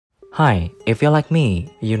Hi, if you're like me,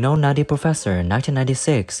 you know Nutty Professor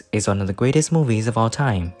 1996 is one of the greatest movies of all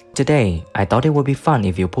time. Today, I thought it would be fun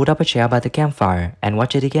if you pulled up a chair by the campfire and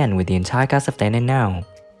watch it again with the entire cast of then and now.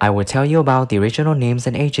 I will tell you about the original names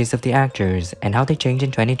and ages of the actors and how they changed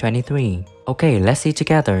in 2023. Okay, let's see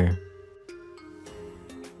together.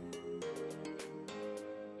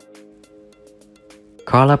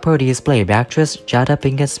 Carla Purdy's played actress Jada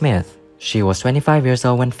Pinkett Smith. She was 25 years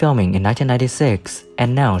old when filming in 1996,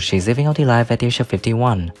 and now she's living out the life at the age of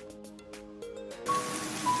 51.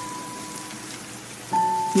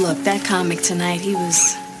 Look, that comic tonight, he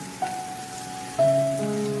was...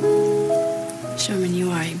 Sherman,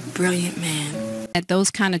 you are a brilliant man. At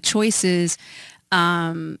those kind of choices,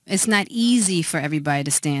 it's not easy for everybody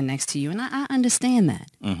to stand next to you, and I understand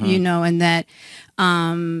that, you know, and that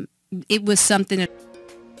it was something that...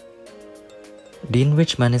 Dean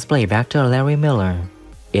Richmond is played by actor Larry Miller.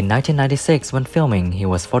 In 1996, when filming, he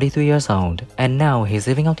was 43 years old, and now he's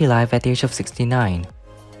living out the life at the age of 69.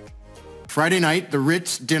 Friday night, the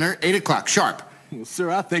Ritz dinner, 8 o'clock, sharp. Well, sir,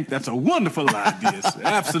 I think that's a wonderful idea, sir.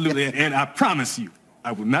 Absolutely, and I promise you,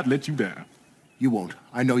 I will not let you down. You won't.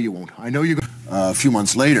 I know you won't. I know you're A few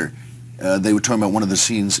months later, they were talking about one of the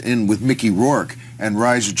scenes in with Mickey Rourke, and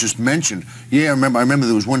Reiser just mentioned, yeah, I remember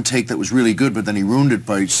there was one take that was really good, but then he ruined it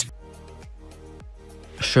by...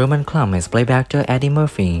 Sherman Klum is played by actor Eddie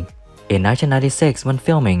Murphy. In 1996, when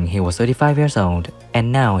filming, he was 35 years old,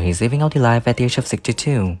 and now he's living out the life at the age of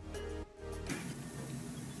 62.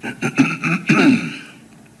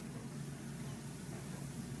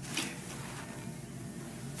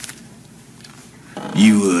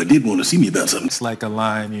 You did want to see me about something. It's like a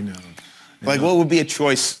line, you know. Like, what would be a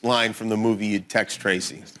choice line from the movie you'd text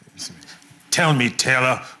Tracy? Tell me,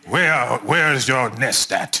 Taylor, where's your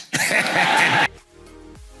nest at?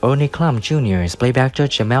 Ernie Klum Jr. is played by actor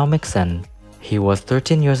Jamel Mixon. He was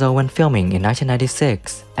 13 years old when filming in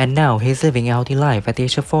 1996, and now he's living a healthy life at the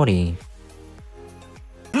age of 40.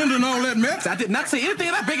 And all that mess. I did not say anything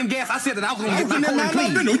about breaking gas. I said that I was going to get my car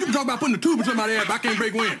clean. You can talk about putting the tube in somebody's ass, but I can't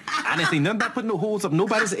break wind. I didn't say nothing about putting no holes up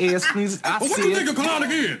nobody's ass. Please, what do you think of Kalana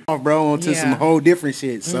again? Bro, onto some whole different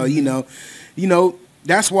shit. So, you know,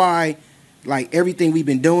 that's why, like, everything we've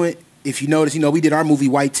been doing, if you notice, we did our movie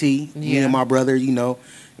White Tea, me and my brother,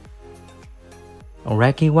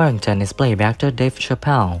 Reggie Warrington is played by actor Dave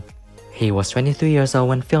Chappelle. He was 23 years old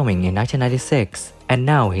when filming in 1996, and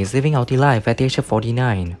now he's living out the life at the age of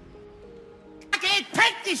 49. I can't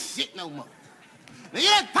take this shit no more. Now, you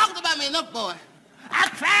done talked about me enough, boy. I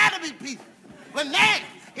tried to be peaceful, but now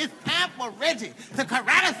it's time for Reggie to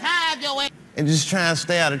karate-size your ass. And just try and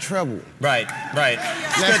stay out of trouble. Right.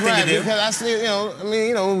 That's right, because I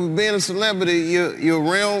see, being a celebrity, your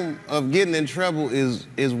realm of getting in trouble is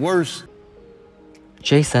worse.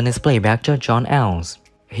 Jason is played by actor John Els.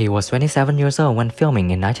 He was 27 years old when filming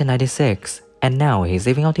in 1996, and now he's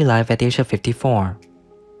living out the life at the age of 54.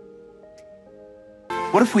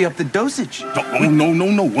 What if we up the dosage?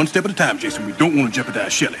 No. One step at a time, Jason. We don't want to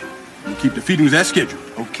jeopardize Shelley. We'll keep the feedings as scheduled.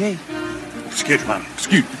 Okay. Schedule, man.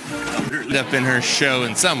 Excuse me. Up in her show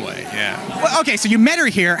in some way, yeah. Well, okay, so you met her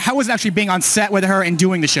here. How was it actually being on set with her and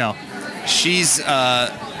doing the show? She's, I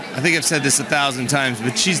think I've said this 1,000 times,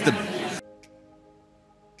 but she's the...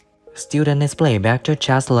 Student is played by actor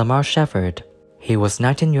Chaz Lamar Shepherd. He was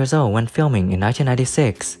 19 years old when filming in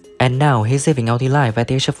 1996, and now he's living out the life at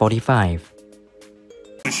the age of 45.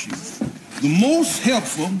 The most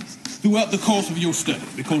helpful throughout the course of your study,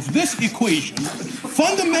 because this equation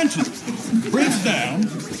fundamentally breaks down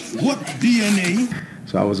what DNA...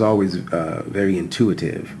 So I was always very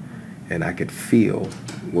intuitive, and I could feel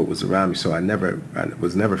what was around me, so I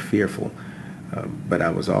was never fearful, but I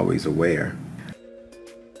was always aware.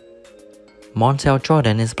 Montel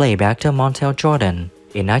Jordan is played by actor Montel Jordan.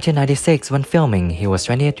 In 1996, when filming, he was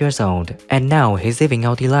 28 years old, and now he's living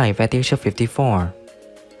out the life at the age of 54.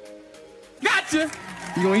 Gotcha!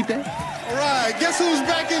 You gonna eat that? All right, guess who's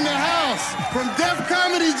back in the house? From Def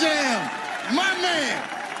Comedy Jam, my man,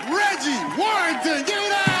 Reggie Warrington. Give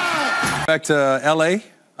it up! Back to L.A.,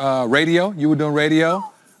 radio. You were doing radio.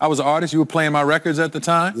 I was an artist. You were playing my records at the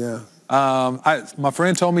time. Yeah. My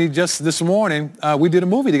friend told me just this morning, we did a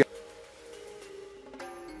movie together.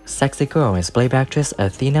 Sexy Girl is played by actress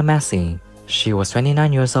Athena Massey. She was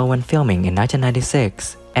 29 years old when filming in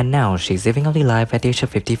 1996, and now she's living out the life at the age of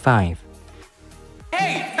 55.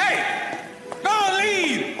 Hey! Go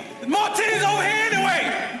leave! There's more titties over here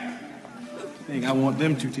anyway! I want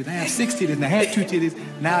them 2 titties. I have 6 titties, and I had 2 titties,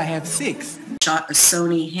 now I have 6. Shot a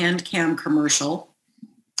Sony hand cam commercial.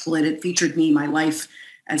 Well, it featured me, my life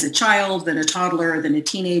as a child, then a toddler, then a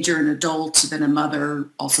teenager, an adult, then a mother,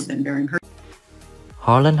 also then bearing her.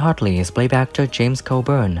 Harlan Hartley is played by actor James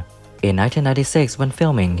Coburn. In 1996, when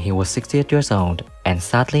filming, he was 68 years old, and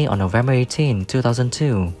sadly on November 18,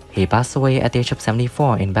 2002, he passed away at the age of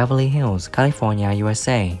 74 in Beverly Hills, California,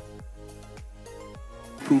 USA.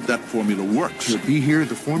 Prove that formula works. You'll be here,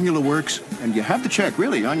 the formula works, and you have the check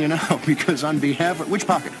really on you now, because on behalf of... Which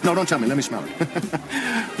pocket? No, don't tell me, let me smell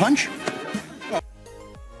it. Punch?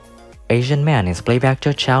 Asian Man is played by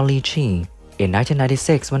actor Chow Lee-chi. In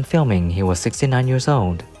 1996, when filming, he was 69 years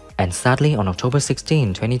old, and sadly on October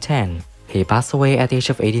 16, 2010, he passed away at the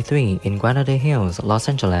age of 83 in Granada Hills, Los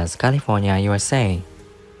Angeles, California, USA.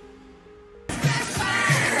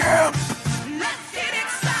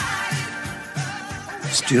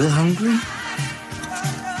 Still hungry?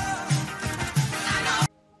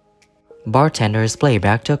 Bartender is played by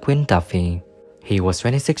actor Quinn Duffy. He was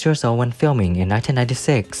 26 years old when filming in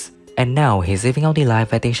 1996, and now he's living out the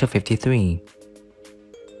life at the age of 53.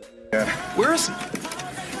 Where is he?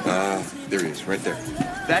 There he is, right there.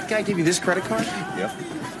 That guy gave you this credit card? Yep.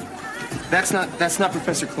 That's not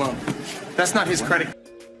Professor Klum. That's not his credit.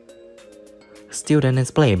 Student is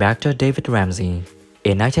played by actor David Ramsey.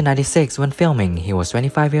 In 1996, when filming, he was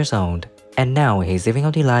 25 years old, and now he's living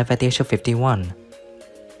out the life at the age of 51.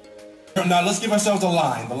 Now let's give ourselves a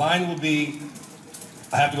line. The line will be,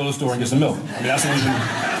 I have to go to the store and get some milk. I mean, that's what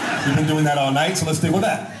we've been doing that all night, so let's stick with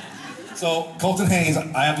that. So, Colton Haynes,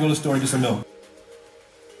 I have to go to the store and get some milk.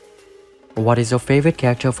 What is your favorite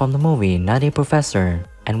character from the movie Nutty Professor?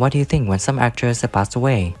 And what do you think when some actors have passed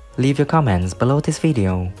away? Leave your comments below this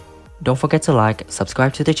video. Don't forget to like,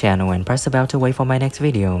 subscribe to the channel and press the bell to wait for my next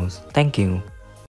videos. Thank you.